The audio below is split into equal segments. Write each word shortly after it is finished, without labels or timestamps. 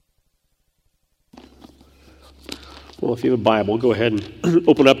Well, if you have a Bible, go ahead and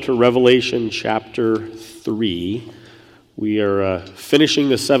open up to Revelation chapter 3. We are finishing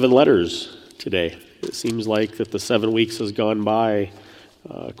the 7 letters today. It seems like that the 7 weeks has gone by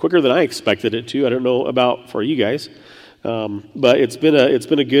quicker than I expected it to. I don't know about for you guys, but it's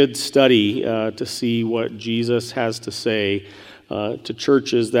been a good study to see what Jesus has to say to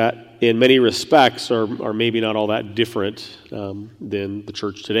churches that in many respects are maybe not all that different than the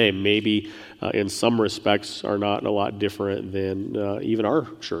church today. Maybe in some respects are not a lot different than even our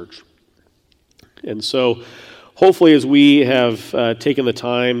church. And so hopefully as we have taken the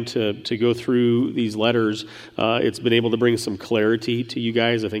time to go through these letters, it's been able to bring some clarity to you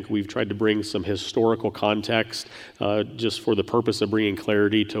guys. I think we've tried to bring some historical context just for the purpose of bringing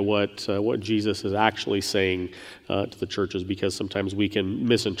clarity to what Jesus is actually saying to the churches, because sometimes we can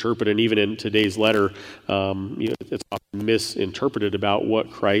misinterpret, and even in today's letter, it's often misinterpreted about what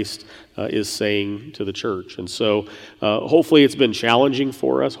Christ is saying to the church. And so hopefully it's been challenging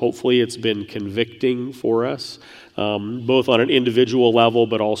for us. Hopefully it's been convicting for us, both on an individual level,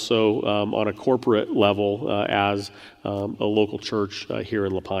 but also on a corporate level as a local church here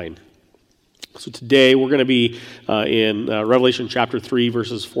in La Pine. So today we're going to be in Revelation chapter 3,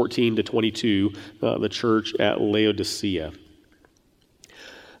 verses 14 to 22, the church at Laodicea.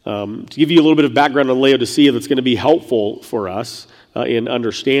 To give you a little bit of background on Laodicea that's going to be helpful for us in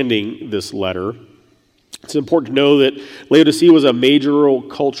understanding this letter, it's important to know that Laodicea was a major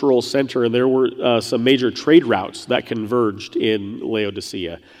cultural center, and there were some major trade routes that converged in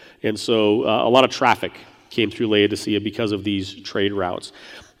Laodicea. And so a lot of traffic came through Laodicea because of these trade routes.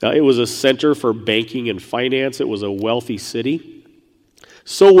 It was a center for banking and finance. It was a wealthy city.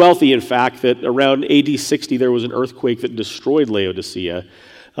 So wealthy, in fact, that around AD 60 there was an earthquake that destroyed Laodicea.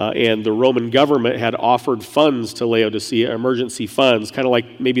 And the Roman government had offered funds to Laodicea, emergency funds, kind of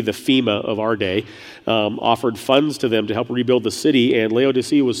like maybe the FEMA of our day, offered funds to them to help rebuild the city. And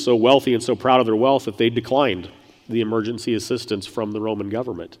Laodicea was so wealthy and so proud of their wealth that they declined the emergency assistance from the Roman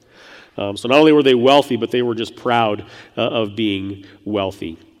government. So not only were they wealthy, but they were just proud of being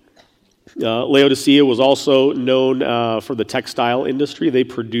wealthy. Laodicea was also known for the textile industry. They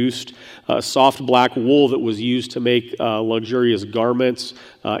produced soft black wool that was used to make luxurious garments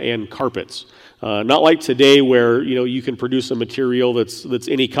and carpets. Not like today, where you can produce a material that's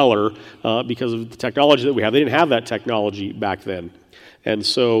any color because of the technology that we have. They didn't have that technology back then, and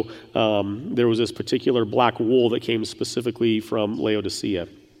so there was this particular black wool that came specifically from Laodicea.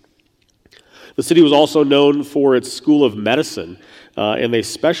 The city was also known for its school of medicine, and they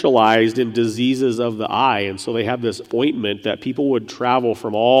specialized in diseases of the eye. And so they had this ointment that people would travel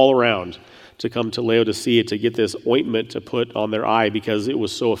from all around to come to Laodicea to get this ointment to put on their eye because it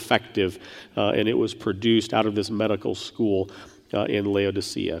was so effective, and it was produced out of this medical school in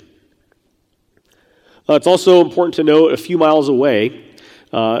Laodicea. It's also important to note a few miles away,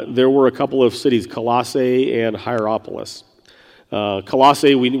 there were a couple of cities, Colossae and Hierapolis.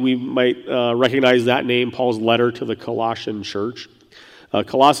 Colossae, we might recognize that name, Paul's letter to the Colossian church.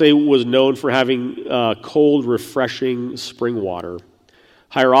 Colossae was known for having cold, refreshing spring water.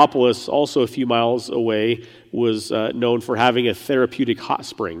 Hierapolis, also a few miles away, was known for having a therapeutic hot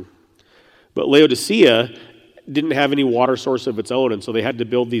spring. But Laodicea didn't have any water source of its own, and so they had to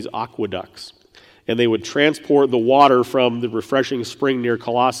build these aqueducts. And they would transport the water from the refreshing spring near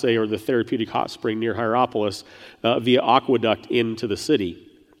Colossae or the therapeutic hot spring near Hierapolis via aqueduct into the city.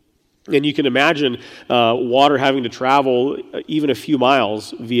 And you can imagine water having to travel even a few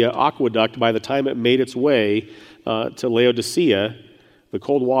miles via aqueduct. By the time it made its way to Laodicea, the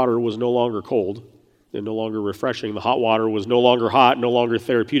cold water was no longer cold and no longer refreshing. The hot water was no longer hot, no longer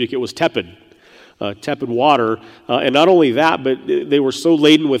therapeutic. It was tepid. Tepid water, and not only that, but they were so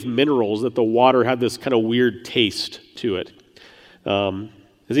laden with minerals that the water had this kind of weird taste to it. I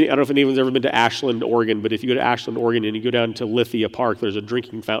don't know if anyone's ever been to Ashland, Oregon, but if you go to Ashland, Oregon, and you go down to Lithia Park, there's a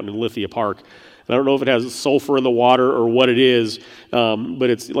drinking fountain in Lithia Park. And I don't know if it has sulfur in the water or what it is, but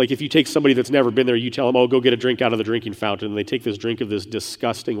it's like if you take somebody that's never been there, you tell them, oh, go get a drink out of the drinking fountain, and they take this drink of this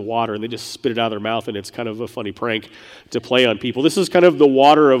disgusting water, and they just spit it out of their mouth, and it's kind of a funny prank to play on people. This is kind of the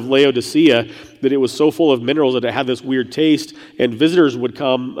water of Laodicea, that it was so full of minerals that it had this weird taste, and visitors would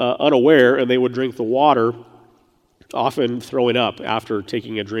come unaware, and they would drink the water, often throwing up after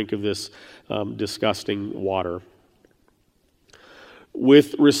taking a drink of this disgusting water.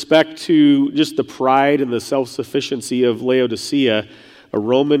 With respect to just the pride and the self-sufficiency of Laodicea, a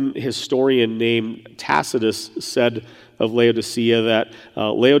Roman historian named Tacitus said of Laodicea that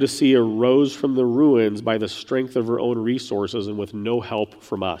Laodicea rose from the ruins by the strength of her own resources and with no help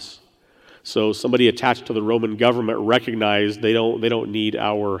from us. So somebody attached to the Roman government recognized they don't need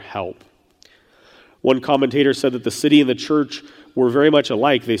our help. One commentator said that the city and the church were very much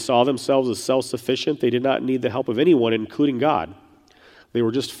alike. They saw themselves as self-sufficient. They did not need the help of anyone, including God. They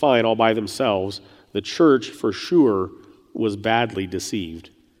were just fine all by themselves. The church, for sure, was badly deceived.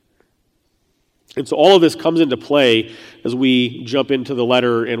 And so all of this comes into play as we jump into the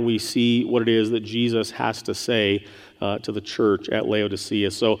letter and we see what it is that Jesus has to say to the church at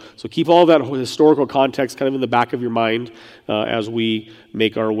Laodicea. So keep all of that historical context kind of in the back of your mind as we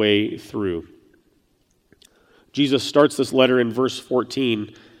make our way through. Jesus starts this letter in verse 14,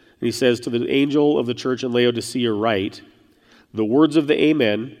 and he says, "To the angel of the church in Laodicea write, the words of the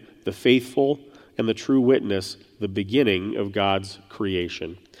Amen, the faithful and the true witness, the beginning of God's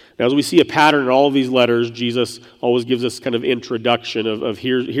creation." Now, as we see a pattern in all of these letters, Jesus always gives us kind of introduction of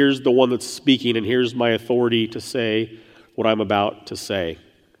here's the one that's speaking, and here's my authority to say what I'm about to say.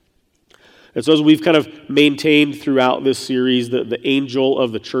 And so as we've kind of maintained throughout this series, the angel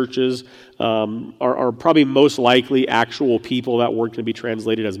of the churches are probably most likely actual people. That word can be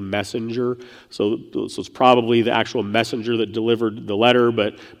translated as messenger. So it's probably the actual messenger that delivered the letter,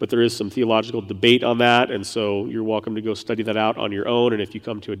 but there is some theological debate on that, and so you're welcome to go study that out on your own. And if you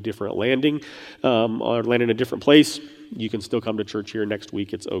come to a different landing or land in a different place, you can still come to church here next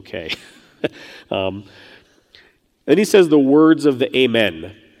week. It's okay. Then he says the words of the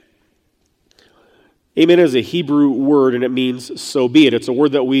Amen. Amen is a Hebrew word, and it means so be it. It's a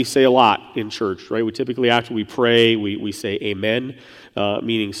word that we say a lot in church, right? We typically, after we pray, we say amen,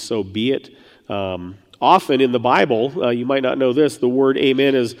 meaning so be it. Often in the Bible, you might not know this, the word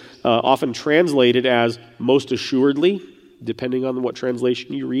amen is often translated as most assuredly, depending on what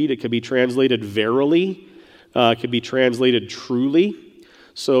translation you read. It could be translated verily. It could be translated truly.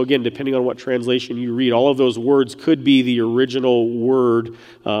 So again, depending on what translation you read, all of those words could be the original word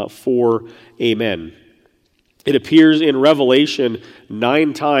for amen. It appears in Revelation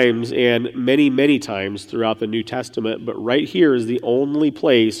 9 times and many, many times throughout the New Testament, but right here is the only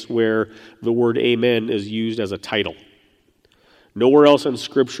place where the word amen is used as a title. Nowhere else in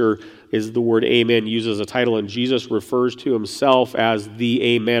Scripture is the word amen used as a title, and Jesus refers to himself as the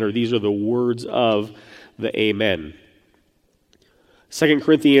amen, or these are the words of the amen. 2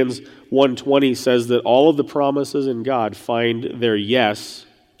 Corinthians 1:20 says that all of the promises in God find their yes,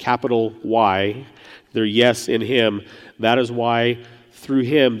 capital Y, their yes in him. That is why through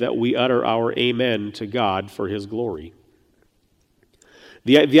him that we utter our amen to God for his glory.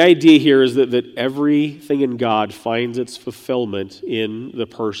 The idea here is that everything in God finds its fulfillment in the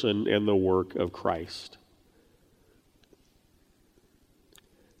person and the work of Christ.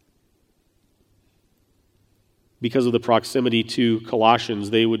 Because of the proximity to Colossians,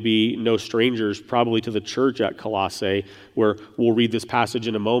 they would be no strangers probably to the church at Colossae, where we'll read this passage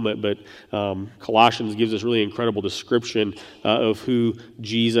in a moment, but Colossians gives us really incredible description of who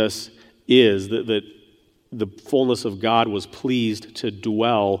Jesus is, that the fullness of God was pleased to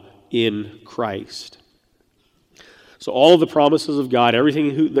dwell in Christ. So all of the promises of God,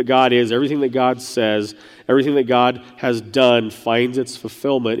 everything that God is, everything that God says, everything that God has done finds its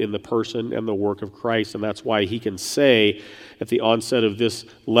fulfillment in the person and the work of Christ. And that's why he can say at the onset of this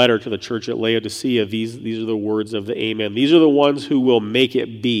letter to the church at Laodicea, these are the words of the Amen. These are the ones who will make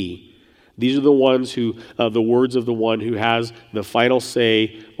it be. These are the ones who, the words of the one who has the final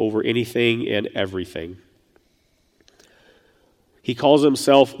say over anything and everything. He calls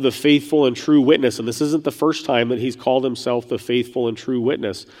himself the faithful and true witness, and this isn't the first time that he's called himself the faithful and true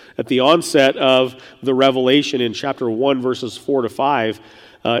witness. At the onset of the Revelation in chapter 1, verses 4 to 5,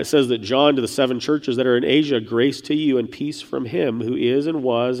 it says that John to the 7 churches that are in Asia, grace to you and peace from him who is and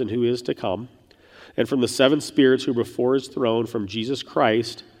was and who is to come, and from the 7 spirits who are before his throne, from Jesus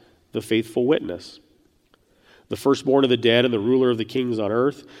Christ, the faithful witness, the firstborn of the dead and the ruler of the kings on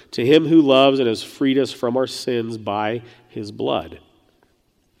earth, to him who loves and has freed us from our sins by his blood.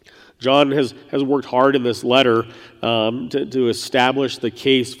 John has worked hard in this letter to establish the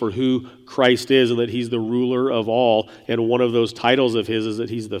case for who Christ is and that he's the ruler of all. And one of those titles of his is that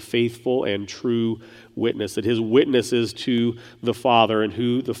he's the faithful and true witness, that his witness is to the Father and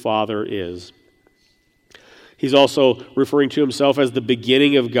who the Father is. He's also referring to himself as the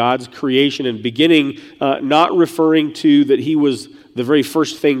beginning of God's creation, and beginning not referring to that he was the very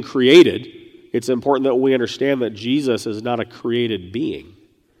first thing created. It's important that we understand that Jesus is not a created being.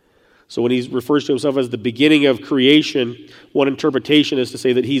 So when he refers to himself as the beginning of creation, one interpretation is to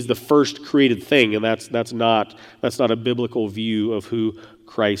say that he's the first created thing, and that's not a biblical view of who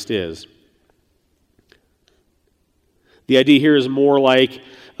Christ is. The idea here is more like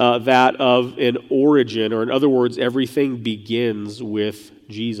that of an origin, or in other words, everything begins with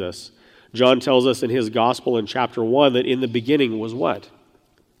Jesus. John tells us in his gospel in chapter 1 that in the beginning was what?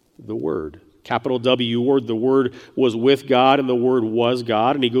 The Word. Capital W word, the Word was with God and the Word was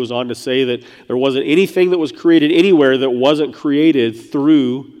God. And he goes on to say that there wasn't anything that was created anywhere that wasn't created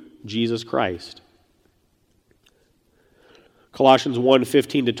through Jesus Christ. Colossians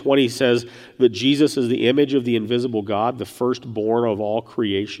 1:15-20 says that Jesus is the image of the invisible God, the firstborn of all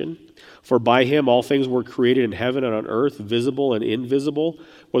creation. For by him all things were created in heaven and on earth, visible and invisible,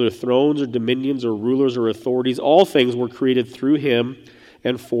 whether thrones or dominions or rulers or authorities, all things were created through him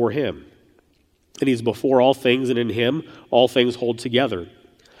and for him. And he's before all things, and in him all things hold together.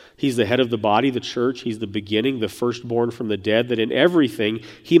 He's the head of the body, the church. He's the beginning, the firstborn from the dead, that in everything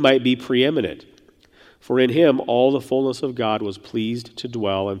he might be preeminent. For in him all the fullness of God was pleased to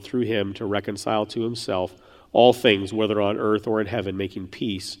dwell, and through him to reconcile to himself all things, whether on earth or in heaven, making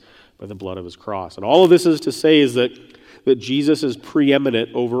peace by the blood of his cross. And all of this is to say is that Jesus is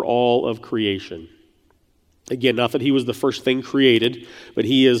preeminent over all of creation. Again, not that he was the first thing created, but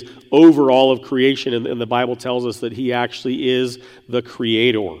he is over all of creation, and the Bible tells us that he actually is the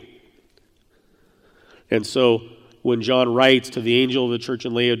creator. And so when John writes to the angel of the church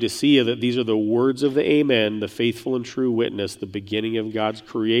in Laodicea that these are the words of the Amen, the faithful and true witness, the beginning of God's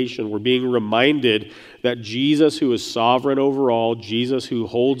creation, we're being reminded that Jesus, who is sovereign over all, Jesus who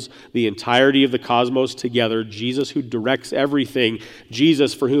holds the entirety of the cosmos together, Jesus who directs everything,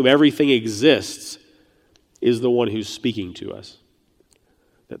 Jesus for whom everything exists, is the one who's speaking to us.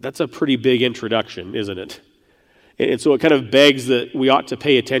 That's a pretty big introduction, isn't it? And so it kind of begs that we ought to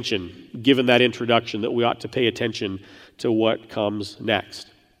pay attention, given that introduction, that we ought to pay attention to what comes next.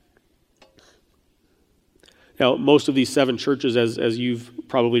 Now, most of these 7 churches, as you've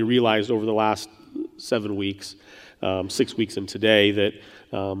probably realized over the last 7 weeks, 6 weeks and today, that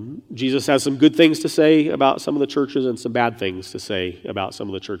Jesus has some good things to say about some of the churches and some bad things to say about some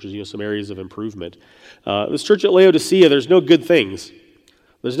of the churches, some areas of improvement. This church at Laodicea, there's no good things.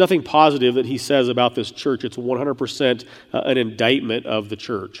 There's nothing positive that he says about this church. It's 100% an indictment of the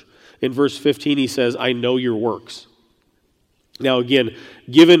church. In verse 15, he says, I know your works. Now again,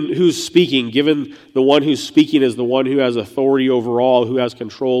 given who's speaking, given the one who's speaking is the one who has authority over all, who has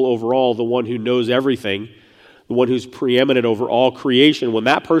control over all, the one who knows everything, the one who's preeminent over all creation, when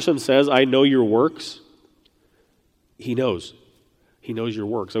that person says, I know your works, he knows. He knows your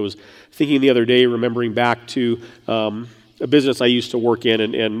works. I was thinking the other day, remembering back to a business I used to work in,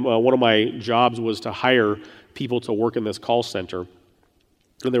 and one of my jobs was to hire people to work in this call center.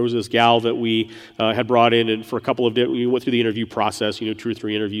 And there was this gal that we had brought in, and for a couple of days, we went through the interview process, 2 or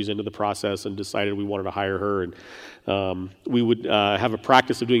 3 interviews into the process, and decided we wanted to hire her. And we would have a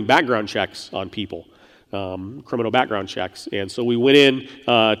practice of doing background checks on people, criminal background checks. And so we went in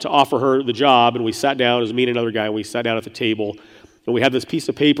to offer her the job, and we sat down, it was me and another guy, and we sat down at the table, and we had this piece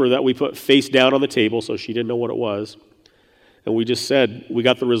of paper that we put face down on the table, so she didn't know what it was. And we just said, we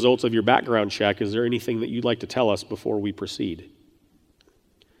got the results of your background check. Is there anything that you'd like to tell us before we proceed?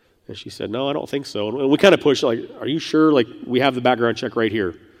 And she said, no, I don't think so. And we kind of pushed, like, are you sure? Like, we have the background check right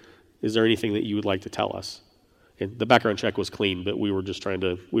here. Is there anything that you would like to tell us? And the background check was clean, but we were just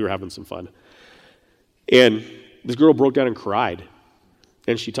we were having some fun. And this girl broke down and cried.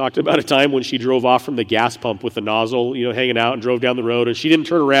 And she talked about a time when she drove off from the gas pump with the nozzle, hanging out, and drove down the road. And she didn't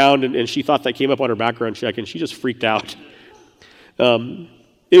turn around, and she thought that came up on her background check, and she just freaked out.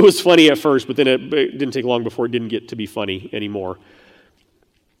 It was funny at first, but then it didn't take long before it didn't get to be funny anymore.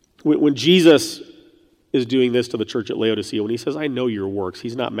 When Jesus is doing this to the church at Laodicea, when he says, I know your works,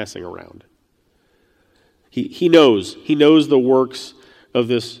 he's not messing around. He knows the works of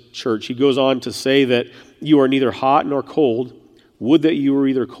this church. He goes on to say that you are neither hot nor cold. Would that you were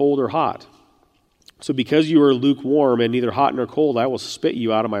either cold or hot. So because you are lukewarm and neither hot nor cold, I will spit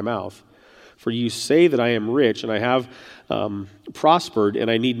you out of my mouth. For you say that I am rich and I have prospered and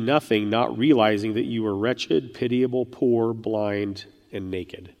I need nothing, not realizing that you are wretched, pitiable, poor, blind, and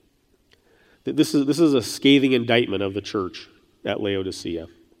naked. This is a scathing indictment of the church at Laodicea.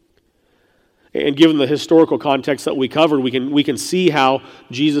 And given the historical context that we covered, we can see how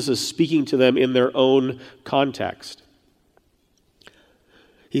Jesus is speaking to them in their own context.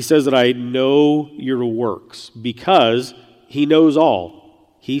 He says that I know your works because he knows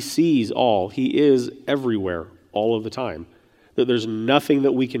all. He sees all. He is everywhere all of the time. That there's nothing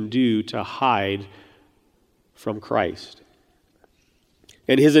that we can do to hide from Christ.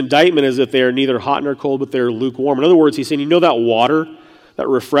 And his indictment is that they are neither hot nor cold, but they're lukewarm. In other words, he's saying, that water, that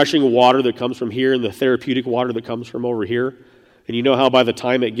refreshing water that comes from here and the therapeutic water that comes from over here, and you know how by the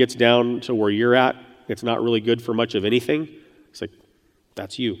time it gets down to where you're at, it's not really good for much of anything? It's like,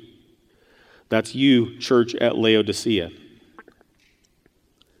 that's you. That's you, church at Laodicea.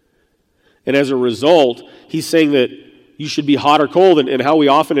 And as a result, he's saying that you should be hot or cold. And how we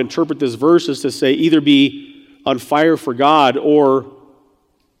often interpret this verse is to say either be on fire for God or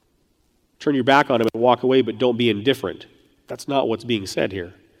turn your back on him and walk away, but don't be indifferent. That's not what's being said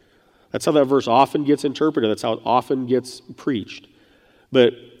here. That's how that verse often gets interpreted. That's how it often gets preached.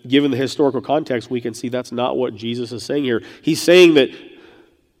 But given the historical context, we can see that's not what Jesus is saying here. He's saying that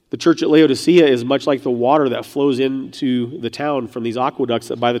the church at Laodicea is much like the water that flows into the town from these aqueducts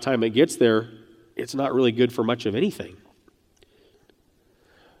that by the time it gets there, it's not really good for much of anything.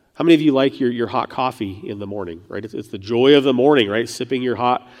 How many of you like your hot coffee in the morning, right? It's the joy of the morning, right? Sipping your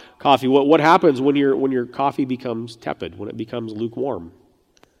hot coffee. What happens when your coffee becomes tepid, when it becomes lukewarm?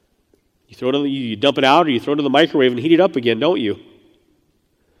 You dump it out or you throw it in the microwave and heat it up again, don't you?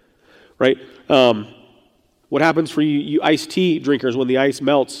 Right? What happens for you iced tea drinkers when the ice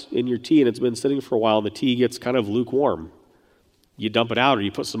melts in your tea and it's been sitting for a while and the tea gets kind of lukewarm? You dump it out or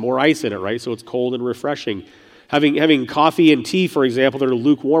you put some more ice in it, right? So it's cold and refreshing. Having coffee and tea, for example, that are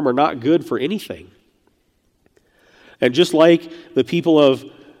lukewarm are not good for anything. And just like the people of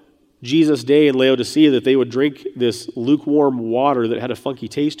Jesus' day in Laodicea, that they would drink this lukewarm water that had a funky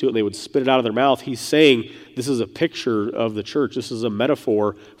taste to it and they would spit it out of their mouth, he's saying this is a picture of the church. This is a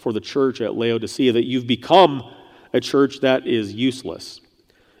metaphor for the church at Laodicea, that you've become a church that is useless.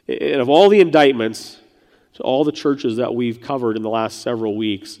 And of all the indictments to all the churches that we've covered in the last several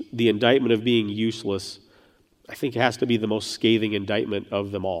weeks, the indictment of being useless, I think, has to be the most scathing indictment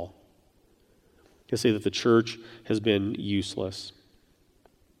of them all. To say that the church has been useless.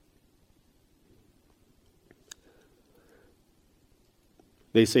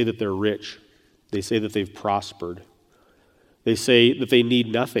 They say that they're rich. They say that they've prospered. They say that they need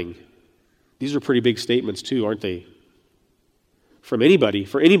nothing. These are pretty big statements too, aren't they? For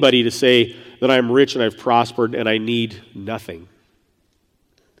anybody to say that I'm rich and I've prospered and I need nothing.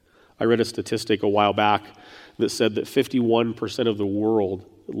 I read a statistic a while back that said that 51% of the world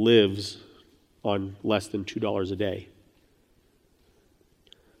lives on less than $2 a day.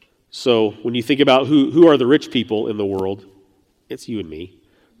 So when you think about who are the rich people in the world, it's you and me.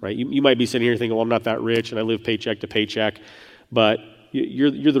 Right? You might be sitting here thinking, well, I'm not that rich and I live paycheck to paycheck, but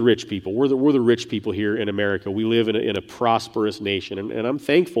you're the rich people. We're the rich people here in America. We live in a prosperous nation, and I'm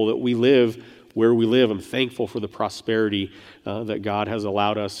thankful that we live where we live. I'm thankful for the prosperity that God has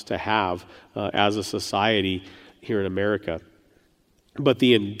allowed us to have as a society here in America. But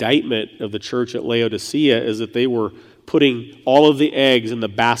the indictment of the church at Laodicea is that they were putting all of the eggs in the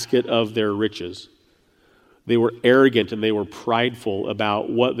basket of their riches. They were arrogant and they were prideful about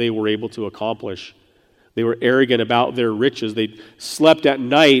what they were able to accomplish. They were arrogant about their riches. They slept at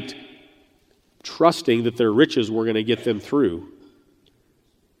night trusting that their riches were going to get them through.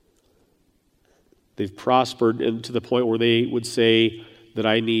 They've prospered and to the point where they would say that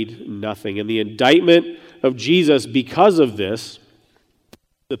I need nothing. And the indictment of Jesus because of this,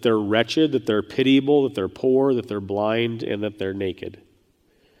 that they're wretched, that they're pitiable, that they're poor, that they're blind, and that they're naked.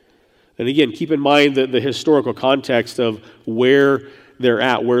 And again, keep in mind the historical context of where they're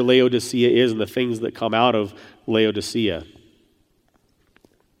at, where Laodicea is, and the things that come out of Laodicea.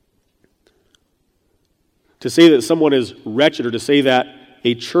 To say that someone is wretched, or to say that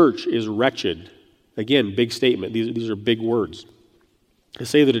a church is wretched, again, big statement. These are big words. To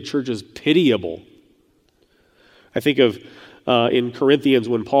say that a church is pitiable. I think of in Corinthians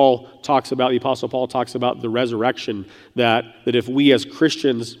when the Apostle Paul talks about the resurrection, that if we as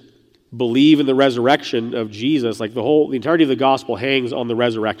Christians believe in the resurrection of Jesus, like the entirety of the gospel hangs on the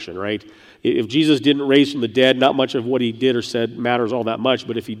resurrection, right? If Jesus didn't raise from the dead, not much of what he did or said matters all that much,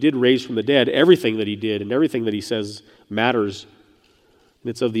 but if he did raise from the dead, everything that he did and everything that he says matters. And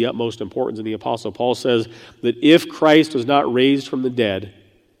it's of the utmost importance. And the Apostle Paul says that if Christ was not raised from the dead,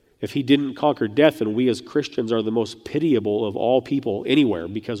 if he didn't conquer death, then we as Christians are the most pitiable of all people anywhere,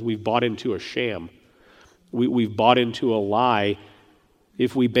 because we've bought into a sham. We've bought into a lie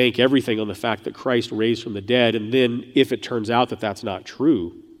if we bank everything on the fact that Christ raised from the dead, and then if it turns out that that's not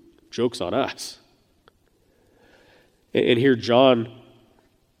true, joke's on us. And here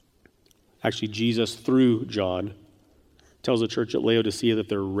Jesus through John tells the church at Laodicea that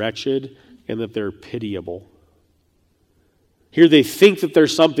they're wretched and that they're pitiable. Here they think that they're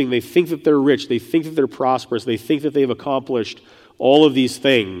something, they think that they're rich, they think that they're prosperous, they think that they've accomplished all of these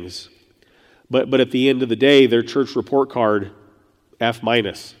things. But at the end of the day, their church report card, F-.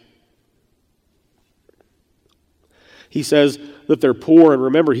 He says that they're poor, and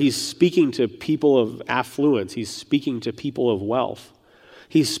remember, he's speaking to people of affluence. He's speaking to people of wealth.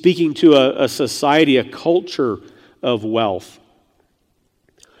 He's speaking to a society, a culture of wealth.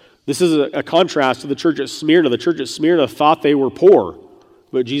 This is a contrast to the church at Smyrna. The church at Smyrna thought they were poor.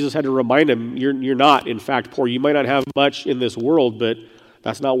 But Jesus had to remind them, you're not, in fact, poor. You might not have much in this world, but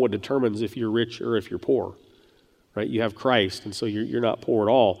that's not what determines if you're rich or if you're poor. Right? You have Christ, and so you're not poor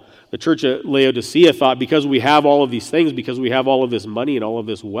at all. The church at Laodicea thought because we have all of these things, because we have all of this money and all of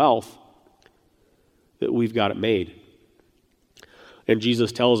this wealth, that we've got it made. And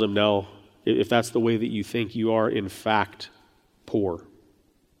Jesus tells them, no, if that's the way that you think, you are in fact poor.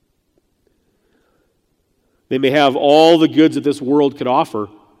 They may have all the goods that this world could offer.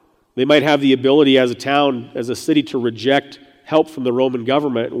 They might have the ability as a town, as a city, to reject help from the Roman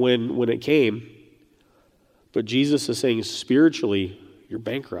government when it came. But Jesus is saying, spiritually, you're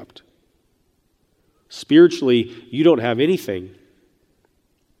bankrupt. Spiritually, you don't have anything.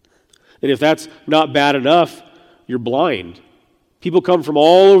 And if that's not bad enough, you're blind. People come from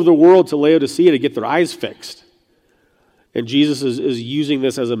all over the world to Laodicea to get their eyes fixed. And Jesus is using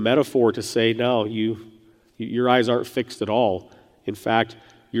this as a metaphor to say, no, your eyes aren't fixed at all. In fact,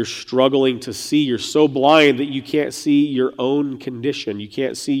 you're struggling to see. You're so blind that you can't see your own condition. You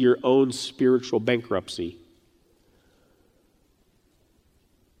can't see your own spiritual bankruptcy.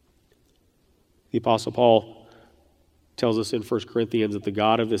 The Apostle Paul tells us in 1 Corinthians that the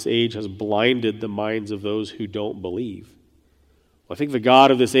God of this age has blinded the minds of those who don't believe. Well, I think the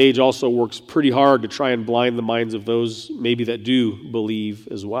God of this age also works pretty hard to try and blind the minds of those maybe that do believe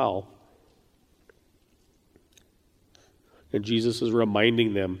as well. And Jesus is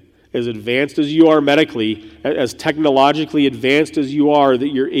reminding them, as advanced as you are medically, as technologically advanced as you are, that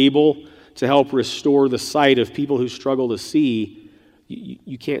you're able to help restore the sight of people who struggle to see.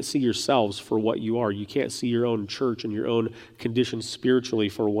 You can't see yourselves for what you are. You can't see your own church and your own condition spiritually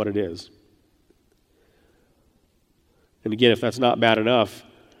for what it is. And again, if that's not bad enough,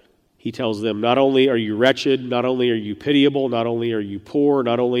 he tells them, not only are you wretched, not only are you pitiable, not only are you poor,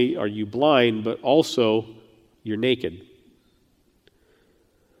 not only are you blind, but also you're naked.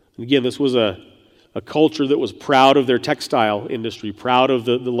 And again, this was a culture that was proud of their textile industry, proud of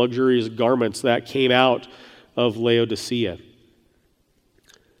the luxurious garments that came out of Laodicea.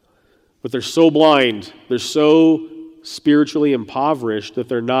 But they're so blind, they're so spiritually impoverished that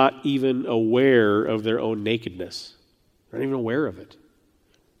they're not even aware of their own nakedness. They're not even aware of it.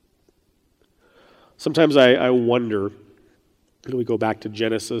 Sometimes I wonder, when we go back to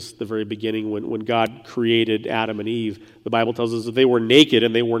Genesis, the very beginning, when God created Adam and Eve, the Bible tells us that they were naked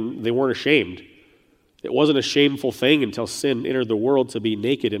and they weren't ashamed. It wasn't a shameful thing until sin entered the world to be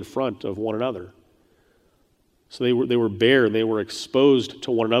naked in front of one another. So they were bare and they were exposed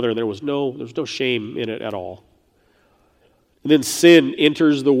to one another, and there was no shame in it at all. And then sin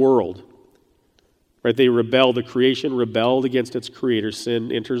enters the world. Right? They rebelled. The creation rebelled against its creator.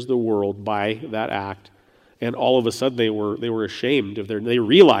 Sin enters the world by that act. And all of a sudden they were ashamed of they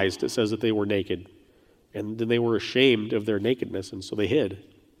realized, it says, that they were naked. And then they were ashamed of their nakedness, and so they hid.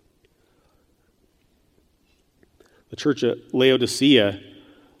 The church at Laodicea,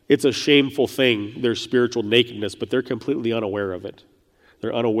 it's a shameful thing, their spiritual nakedness, but they're completely unaware of it.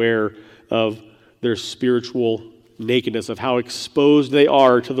 They're unaware of their spiritual nakedness, of how exposed they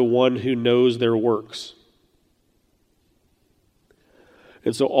are to the one who knows their works.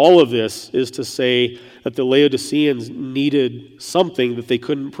 And so all of this is to say that the Laodiceans needed something that they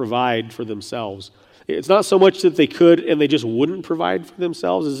couldn't provide for themselves. It's not so much that they could and they just wouldn't provide for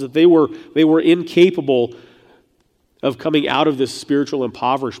themselves, is that they were incapable of coming out of this spiritual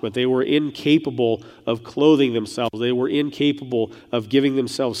impoverishment. They were incapable of clothing themselves. They were incapable of giving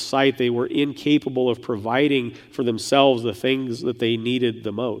themselves sight. They were incapable of providing for themselves the things that they needed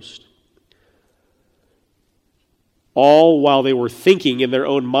the most. All while they were thinking in their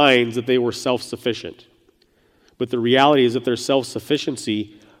own minds that they were self-sufficient. But the reality is that their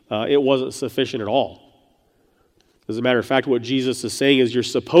self-sufficiency, it wasn't sufficient at all. As a matter of fact, what Jesus is saying is your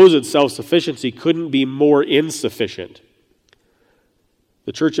supposed self-sufficiency couldn't be more insufficient.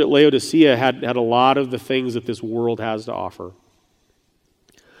 The church at Laodicea had a lot of the things that this world has to offer.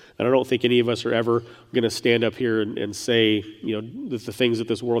 And I don't think any of us are ever going to stand up here and say, that the things that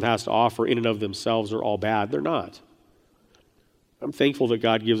this world has to offer in and of themselves are all bad. They're not. I'm thankful that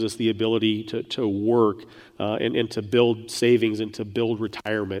God gives us the ability to work and to build savings and to build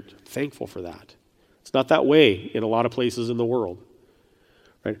retirement. I'm thankful for that. It's not that way in a lot of places in the world.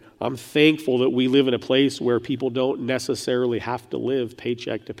 Right? I'm thankful that we live in a place where people don't necessarily have to live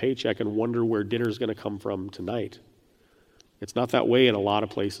paycheck to paycheck and wonder where dinner's going to come from tonight. It's not that way in a lot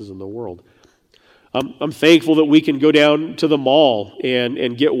of places in the world. I'm thankful that we can go down to the mall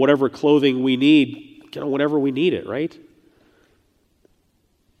and get whatever clothing we need, whenever we need it, right?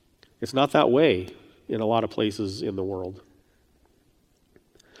 It's not that way in a lot of places in the world.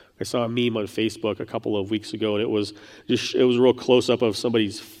 I saw a meme on Facebook a couple of weeks ago, and it was a real close-up of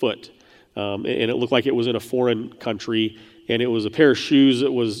somebody's foot. And it looked like it was in a foreign country, and it was a pair of shoes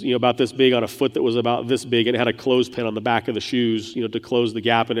that was about this big on a foot that was about this big, and it had a clothespin on the back of the shoes to close the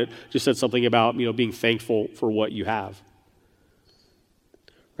gap, and it just said something about being thankful for what you have.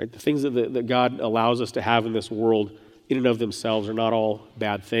 Right? The things that God allows us to have in this world in and of themselves are not all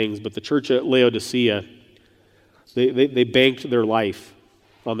bad things, but the church at Laodicea, they banked their life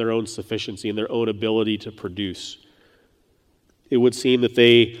on their own sufficiency and their own ability to produce. It would seem that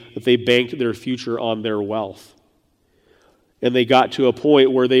they banked their future on their wealth. And they got to a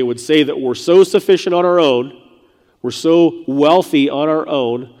point where they would say that we're so sufficient on our own, we're so wealthy on our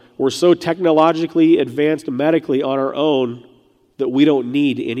own, we're so technologically advanced medically on our own that we don't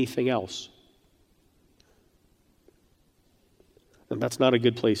need anything else. And that's not a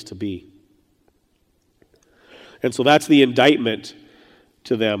good place to be. And so that's the indictment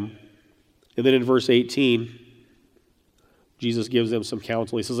to them. And then in verse 18, Jesus gives them some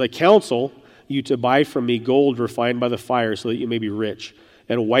counsel. He says, I counsel you to buy from me gold refined by the fire so that you may be rich,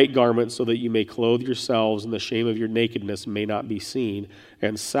 and white garments so that you may clothe yourselves and the shame of your nakedness may not be seen,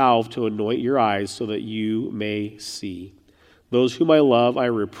 and salve to anoint your eyes so that you may see. Those whom I love I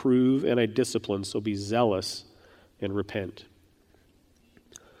reprove and I discipline, so be zealous and repent.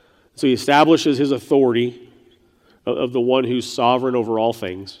 So he establishes his authority of the one who's sovereign over all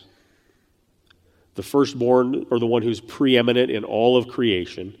things, the firstborn, or the one who's preeminent in all of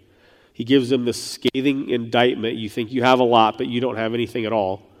creation. He gives them this scathing indictment. You think you have a lot, but you don't have anything at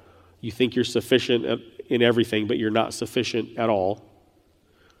all. You think you're sufficient in everything, but you're not sufficient at all.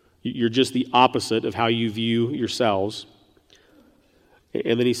 You're just the opposite of how you view yourselves.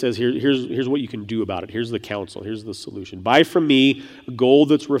 And then he says, here's what you can do about it. Here's the counsel. Here's the solution. Buy from me gold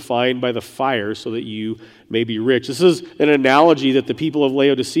that's refined by the fire so that you may be rich. This is an analogy that the people of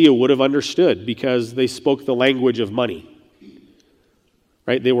Laodicea would have understood because they spoke the language of money.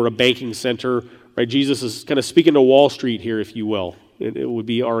 Right? They were a banking center. Right? Jesus is kind of speaking to Wall Street here, if you will. It would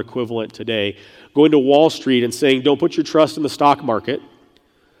be our equivalent today. Going to Wall Street and saying, don't put your trust in the stock market.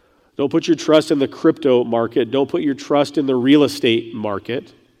 Don't put your trust in the crypto market. Don't put your trust in the real estate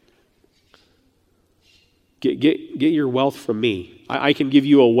market. Get your wealth from me. I can give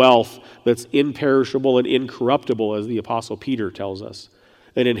you a wealth that's imperishable and incorruptible, as the Apostle Peter tells us.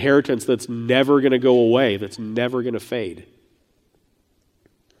 An inheritance that's never going to go away, that's never going to fade.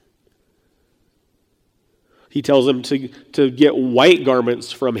 He tells them to get white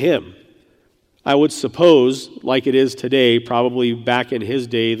garments from him. I would suppose, like it is today, probably back in his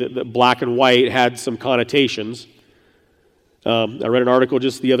day, that black and white had some connotations. I read an article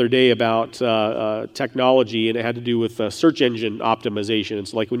just the other day about technology, and it had to do with search engine optimization.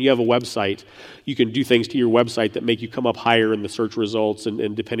 It's like when you have a website, you can do things to your website that make you come up higher in the search results,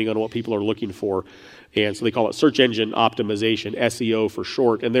 and depending on what people are looking for. And so they call it search engine optimization, SEO for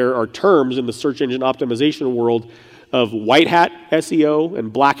short. And there are terms in the search engine optimization world of white hat SEO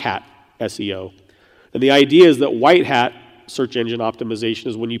and black hat SEO. And the idea is that white hat search engine optimization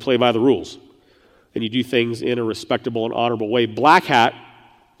is when you play by the rules and you do things in a respectable and honorable way. Black hat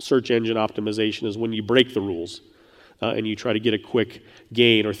search engine optimization is when you break the rules and you try to get a quick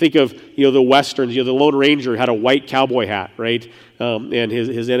gain. Or think of the Westerns. The Lone Ranger had a white cowboy hat, right? And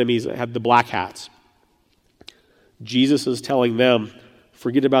his enemies had the black hats. Jesus is telling them,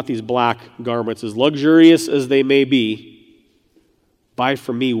 forget about these black garments. As luxurious as they may be, buy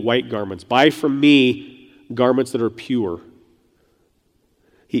from me white garments. Buy from me garments that are pure.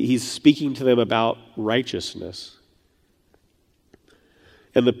 He's speaking to them about righteousness.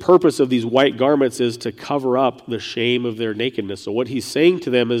 And the purpose of these white garments is to cover up the shame of their nakedness. So what he's saying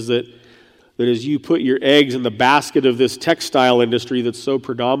to them is that as you put your eggs in the basket of this textile industry that's so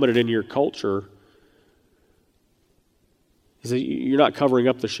predominant in your culture, he says, you're not covering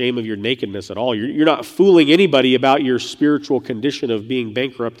up the shame of your nakedness at all. You're not fooling anybody about your spiritual condition of being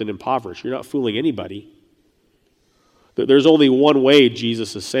bankrupt and impoverished. You're not fooling anybody. There's only one way,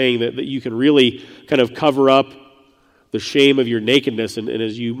 Jesus is saying, that you can really kind of cover up the shame of your nakedness. And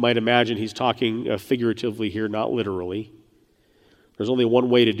as you might imagine, he's talking figuratively here, not literally. There's only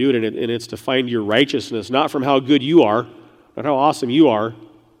one way to do it, and it's to find your righteousness, not from how good you are, not how awesome you are,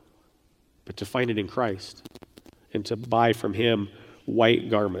 but to find it in Christ. And to buy from him white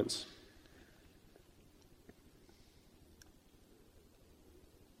garments.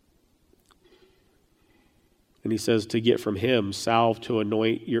 And he says to get from him salve to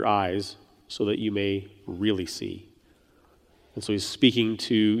anoint your eyes so that you may really see. And so he's speaking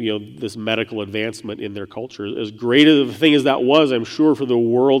to this medical advancement in their culture. As great of a thing as that was, I'm sure, for the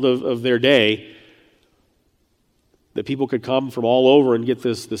world of their day, that people could come from all over and get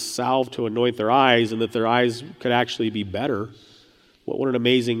this salve to anoint their eyes, and that their eyes could actually be better. What an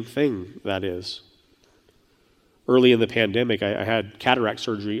amazing thing that is. Early in the pandemic, I had cataract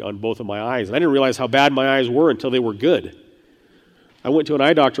surgery on both of my eyes, and I didn't realize how bad my eyes were until they were good. I went to an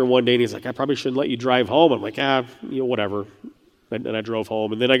eye doctor one day, and he's like, I probably shouldn't let you drive home. I'm like, whatever. And I drove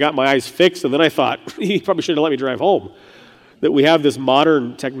home, and then I got my eyes fixed, and then I thought, he probably shouldn't have let me drive home. That we have this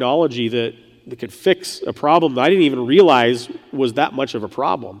modern technology that could fix a problem that I didn't even realize was that much of a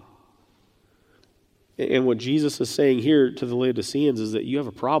problem. And what Jesus is saying here to the Laodiceans is that you have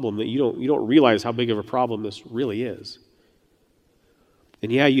a problem that you don't realize how big of a problem this really is.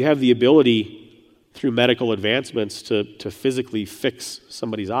 And yeah, you have the ability through medical advancements to physically fix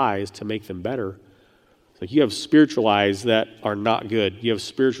somebody's eyes to make them better. It's like you have spiritual eyes that are not good. You have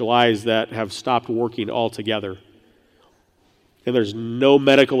spiritual eyes that have stopped working altogether. And there's no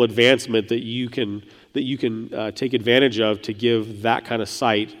medical advancement that you can take advantage of to give that kind of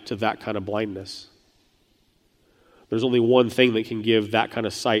sight to that kind of blindness. There's only one thing that can give that kind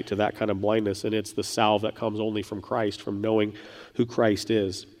of sight to that kind of blindness, and it's the salve that comes only from Christ, from knowing who Christ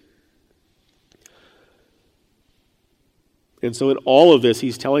is. And so in all of this,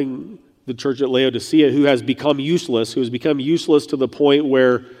 he's telling the church at Laodicea, who has become useless to the point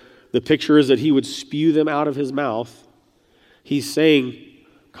where the picture is that he would spew them out of his mouth. He's saying,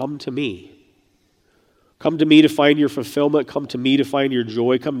 come to me. Come to me to find your fulfillment. Come to me to find your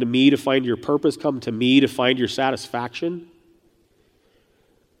joy. Come to me to find your purpose. Come to me to find your satisfaction.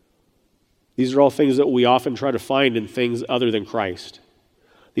 These are all things that we often try to find in things other than Christ.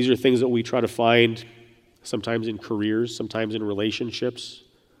 These are things that we try to find sometimes in careers, sometimes in relationships,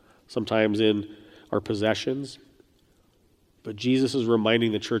 sometimes in our possessions. But Jesus is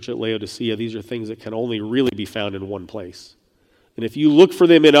reminding the church at Laodicea these are things that can only really be found in one place. And if you look for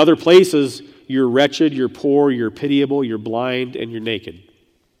them in other places, you're wretched, you're poor, you're pitiable, you're blind, and you're naked.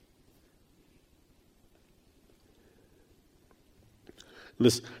 And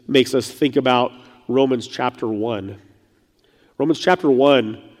this makes us think about Romans chapter 1. Romans chapter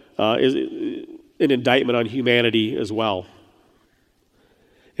 1 is an indictment on humanity as well.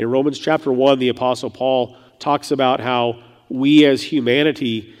 In Romans chapter 1, the Apostle Paul talks about how we as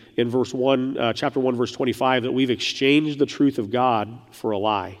humanity, in chapter 1, verse 25, that we've exchanged the truth of God for a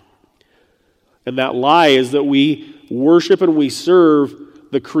lie. And that lie is that we worship and we serve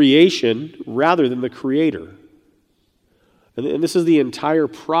the creation rather than the Creator. And this is the entire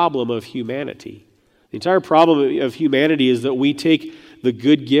problem of humanity. The entire problem of humanity is that we take the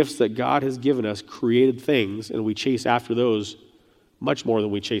good gifts that God has given us, created things, and we chase after those much more than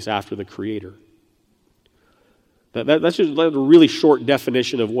we chase after the Creator. That's just a really short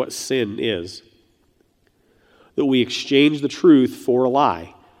definition of what sin is. That we exchange the truth for a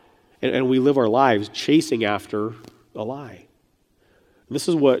lie. And we live our lives chasing after a lie. And this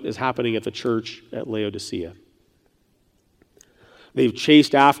is what is happening at the church at Laodicea. They've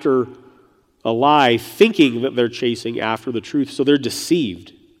chased after a lie, thinking that they're chasing after the truth. So they're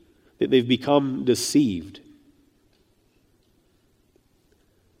deceived. They've become deceived.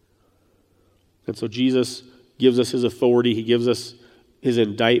 And so Jesus gives us his authority. He gives us his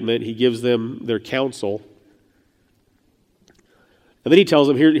indictment. He gives them their counsel. And then he tells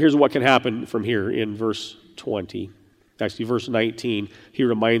them, here's what can happen from here in verse 20. Actually, verse 19, he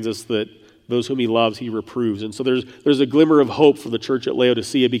reminds us that those whom he loves, he reproves. And so there's a glimmer of hope for the church at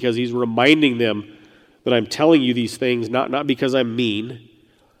Laodicea because he's reminding them that I'm telling you these things not because I'm mean,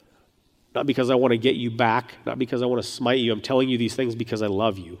 not because I want to get you back, not because I want to smite you. I'm telling you these things because I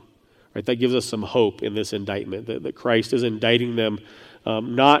love you. Right? That gives us some hope in this indictment, that Christ is indicting them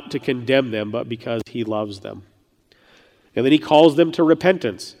not to condemn them, but because he loves them. And then he calls them to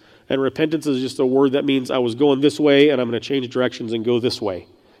repentance. And repentance is just a word that means I was going this way and I'm going to change directions and go this way.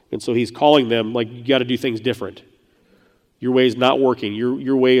 And so he's calling them, like, you got to do things different. Your way is not working.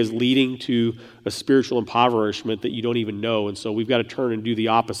 Your way is leading to a spiritual impoverishment that you don't even know. And so we've got to turn and do the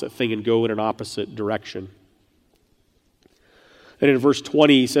opposite thing and go in an opposite direction. And in verse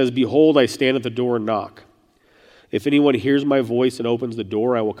 20, he says, behold, I stand at the door and knock. If anyone hears my voice and opens the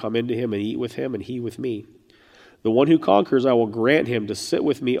door, I will come into him and eat with him and he with me. The one who conquers, I will grant him to sit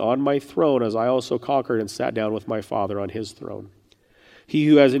with me on my throne, as I also conquered and sat down with my Father on his throne. He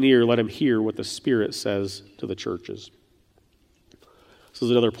who has an ear, let him hear what the Spirit says to the churches. This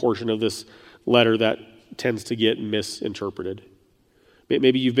is another portion of this letter that tends to get misinterpreted.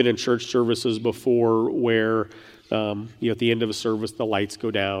 Maybe you've been in church services before where at the end of a service, the lights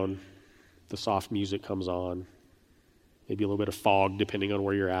go down, the soft music comes on, maybe a little bit of fog depending on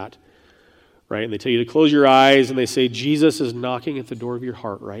where you're at, right? And they tell you to close your eyes and they say, Jesus is knocking at the door of your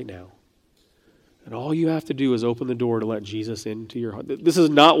heart right now. And all you have to do is open the door to let Jesus into your heart. This is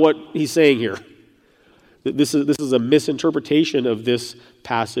not what he's saying here. This is a misinterpretation of this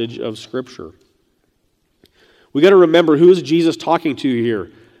passage of Scripture. We got to remember, who is Jesus talking to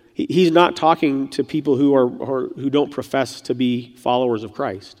here? He's not talking to people who don't profess to be followers of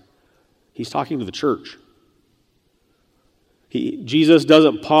Christ. He's talking to the church. Jesus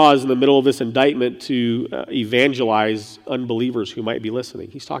doesn't pause in the middle of this indictment to evangelize unbelievers who might be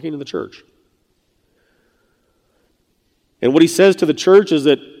listening. He's talking to the church. And what he says to the church is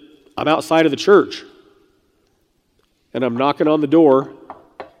that I'm outside of the church, and I'm knocking on the door.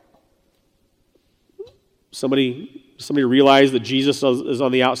 Somebody realize that Jesus is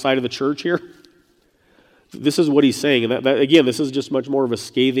on the outside of the church here? This is what he's saying. And that again, this is just much more of a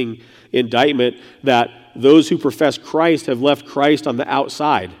scathing indictment that those who profess Christ have left Christ on the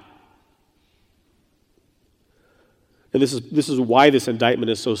outside. And this is why this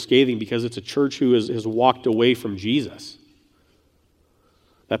indictment is so scathing, because it's a church who has walked away from Jesus.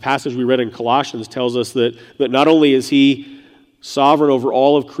 That passage we read in Colossians tells us that not only is he sovereign over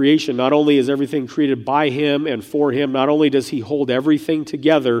all of creation, not only is everything created by him and for him, not only does he hold everything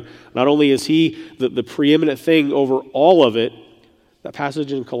together, not only is he the preeminent thing over all of it. That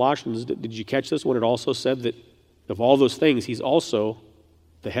passage in Colossians, did you catch this when it also said that of all those things, he's also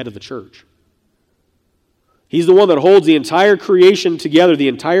the head of the church? He's the one that holds the entire creation together. The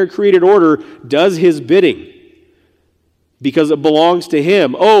entire created order does his bidding because it belongs to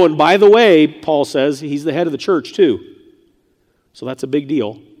him. Oh, and by the way, Paul says, he's the head of the church too. So that's a big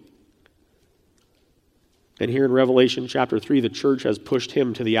deal. And here in Revelation chapter 3, the church has pushed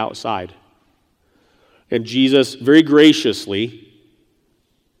him to the outside. And Jesus very graciously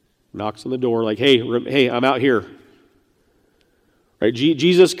knocks on the door like, hey, I'm out here. Right?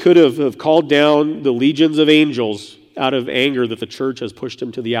 Jesus could have called down the legions of angels out of anger that the church has pushed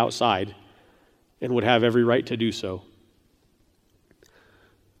him to the outside, and would have every right to do so.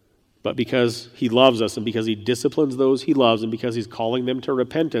 But because he loves us, and because he disciplines those he loves, and because he's calling them to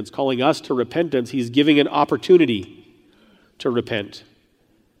repentance, calling us to repentance, he's giving an opportunity to repent.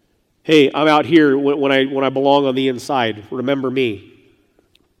 Hey, I'm out here when I belong on the inside. Remember me.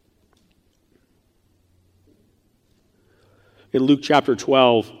 In Luke chapter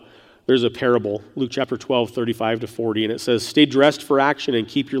 12, there's a parable, Luke chapter 12, 35 to 40, and it says, "Stay dressed for action and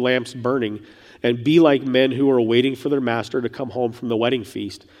keep your lamps burning, and be like men who are waiting for their master to come home from the wedding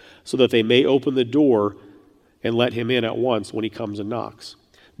feast, so that they may open the door and let him in at once when he comes and knocks.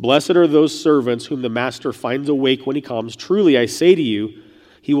 Blessed are those servants whom the master finds awake when he comes. Truly, I say to you,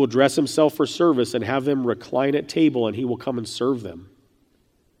 he will dress himself for service and have them recline at table, and he will come and serve them.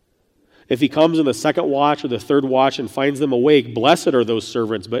 If he comes in the second watch or the third watch and finds them awake, blessed are those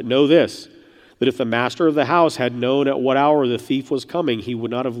servants. But know this, that if the master of the house had known at what hour the thief was coming, he would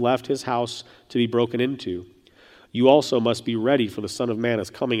not have left his house to be broken into. You also must be ready, for the Son of Man is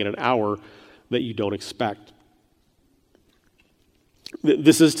coming at an hour that you don't expect."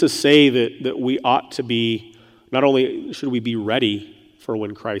 This is to say that we ought to be, not only should we be ready for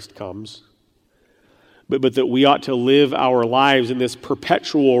when Christ comes, but that we ought to live our lives in this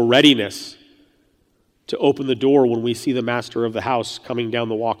perpetual readiness to open the door when we see the master of the house coming down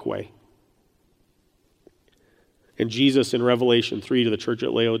the walkway. And Jesus in Revelation 3 to the church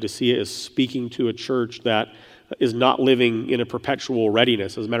at Laodicea is speaking to a church that is not living in a perpetual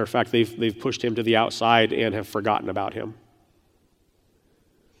readiness. As a matter of fact, they've pushed him to the outside and have forgotten about him.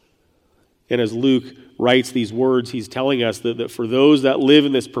 And as Luke writes these words, he's telling us that for those that live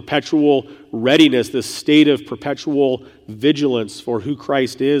in this perpetual readiness, this state of perpetual vigilance for who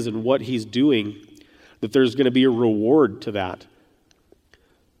Christ is and what he's doing, that there's going to be a reward to that.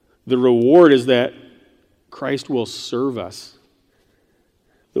 The reward is that Christ will serve us,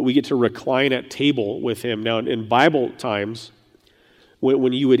 that we get to recline at table with him. Now, in Bible times,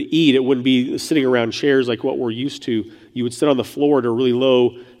 when you would eat, it wouldn't be sitting around chairs like what we're used to. You would sit on the floor at a really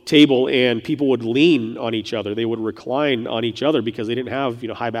low table, and people would lean on each other. They would recline on each other because they didn't have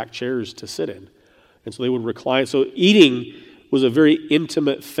high back chairs to sit in. And so they would recline. So eating was a very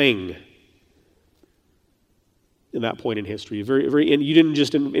intimate thing in that point in history. And you didn't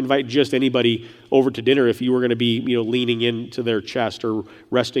just invite just anybody over to dinner if you were going to be leaning into their chest or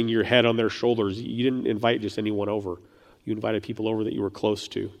resting your head on their shoulders. You didn't invite just anyone over. You invited people over that you were close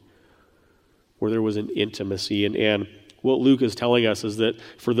to, where there was an intimacy. And what Luke is telling us is that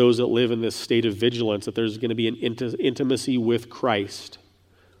for those that live in this state of vigilance, that there's going to be an intimacy with Christ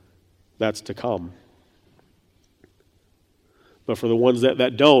that's to come. But for the ones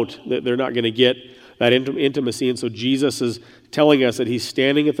that don't, that they're not going to get that intimacy. And so Jesus is telling us that he's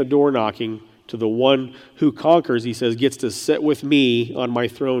standing at the door knocking to the one who conquers, he says, gets to sit with me on my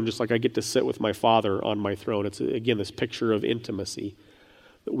throne just like I get to sit with my Father on my throne. It's, again, this picture of intimacy,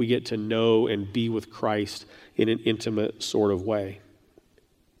 that we get to know and be with Christ in an intimate sort of way.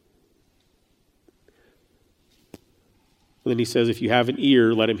 And then he says, if you have an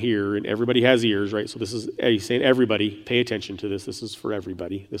ear, let him hear. And everybody has ears, right? So this is, he's saying, everybody, pay attention to this. This is for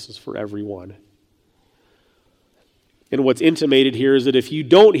everybody. This is for everyone. And what's intimated here is that if you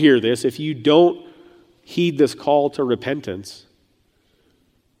don't hear this, if you don't heed this call to repentance,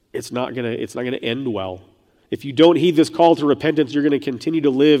 it's not gonna end well. If you don't heed this call to repentance, you're going to continue to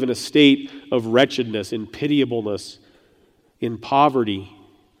live in a state of wretchedness, in pitiableness, in poverty,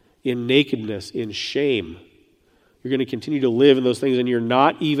 in nakedness, in shame. You're going to continue to live in those things, and you're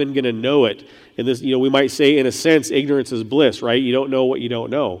not even going to know it. And this, we might say, in a sense, ignorance is bliss, right? You don't know what you don't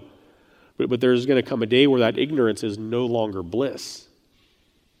know. But there's going to come a day where that ignorance is no longer bliss.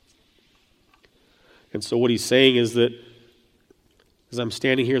 And so what he's saying is that as I'm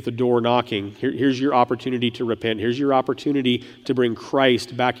standing here at the door knocking, here's your opportunity to repent. Here's your opportunity to bring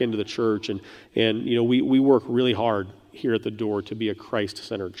Christ back into the church. And we work really hard here at the door to be a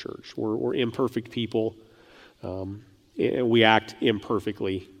Christ-centered church. We're imperfect people. And we act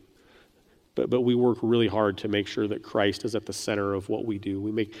imperfectly, but we work really hard to make sure that Christ is at the center of what we do.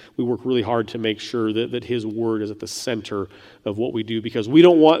 We work really hard to make sure that his word is at the center of what we do, because we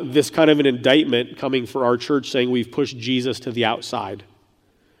don't want this kind of an indictment coming for our church saying we've pushed Jesus to the outside.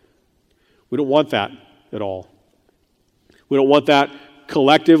 We don't want that at all. We don't want that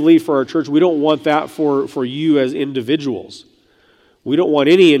collectively for our church. We don't want that for you as individuals. We don't want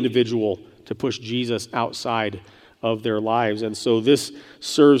any individual to push Jesus outside of their lives. And so this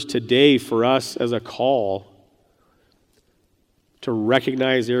serves today for us as a call to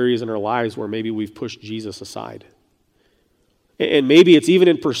recognize areas in our lives where maybe we've pushed Jesus aside. And maybe it's even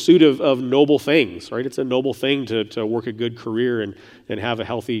in pursuit of noble things, right? It's a noble thing to work a good career and have a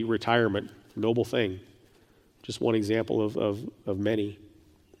healthy retirement. Noble thing. Just one example of many.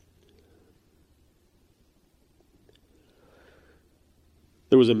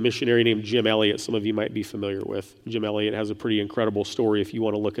 There was a missionary named Jim Elliot, some of you might be familiar with. Jim Elliot has a pretty incredible story if you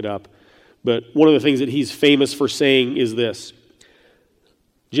want to look it up. But one of the things that he's famous for saying is this.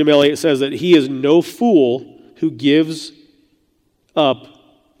 Jim Elliot says that he is no fool who gives up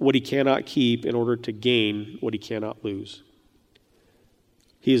what he cannot keep in order to gain what he cannot lose.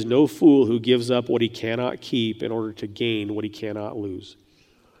 He is no fool who gives up what he cannot keep in order to gain what he cannot lose.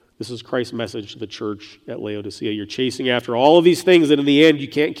 This is Christ's message to the church at Laodicea. You're chasing after all of these things that in the end you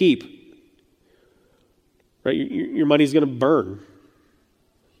can't keep. Right? Your money's going to burn.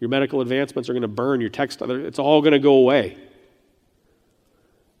 Your medical advancements are going to burn. Your textile, it's all going to go away.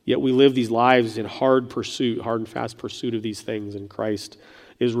 Yet we live these lives in hard and fast pursuit of these things, and Christ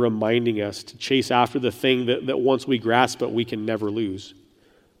is reminding us to chase after the thing that once we grasp it, we can never lose.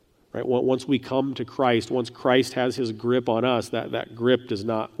 Right? Once we come to Christ, once Christ has his grip on us, that grip does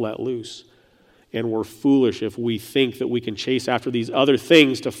not let loose. And we're foolish if we think that we can chase after these other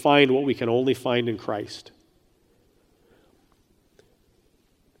things to find what we can only find in Christ.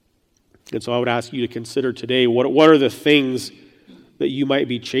 And so I would ask you to consider today, what are the things that you might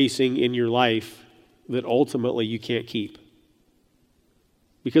be chasing in your life that ultimately you can't keep?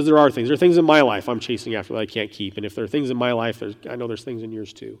 Because there are things in my life I'm chasing after that I can't keep. And if there are things in my life, I know there's things in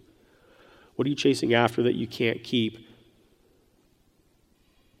yours too. What are you chasing after that you can't keep?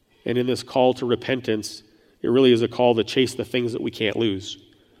 And in this call to repentance, it really is a call to chase the things that we can't lose.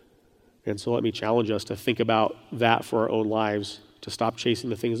 And so let me challenge us to think about that for our own lives, to stop chasing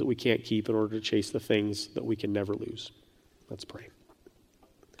the things that we can't keep in order to chase the things that we can never lose. Let's pray.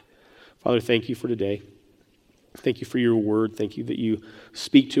 Father, thank you for today. Thank you for your word. Thank you that you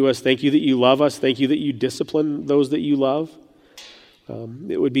speak to us. Thank you that you love us. Thank you that you discipline those that you love.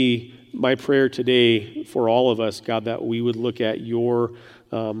 It would be my prayer today for all of us, God, that we would look at your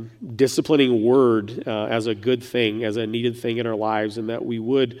disciplining word as a good thing, as a needed thing in our lives, and that we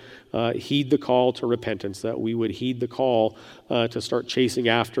would heed the call to repentance, that we would heed the call to start chasing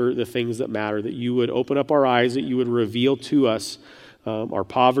after the things that matter, that you would open up our eyes, that you would reveal to us our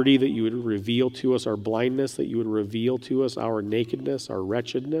poverty, that you would reveal to us our blindness, that you would reveal to us our nakedness, our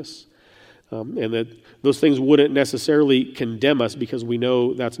wretchedness, and that those things wouldn't necessarily condemn us because we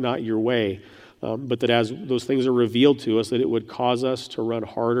know that's not your way, but that as those things are revealed to us, that it would cause us to run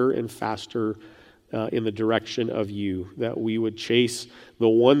harder and faster in the direction of you, that we would chase the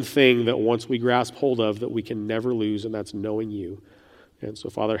one thing that once we grasp hold of that we can never lose, and that's knowing you. And so,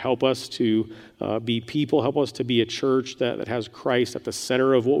 Father, help us to be people, help us to be a church that has Christ at the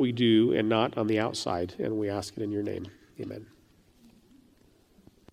center of what we do and not on the outside. And we ask it in your name. Amen.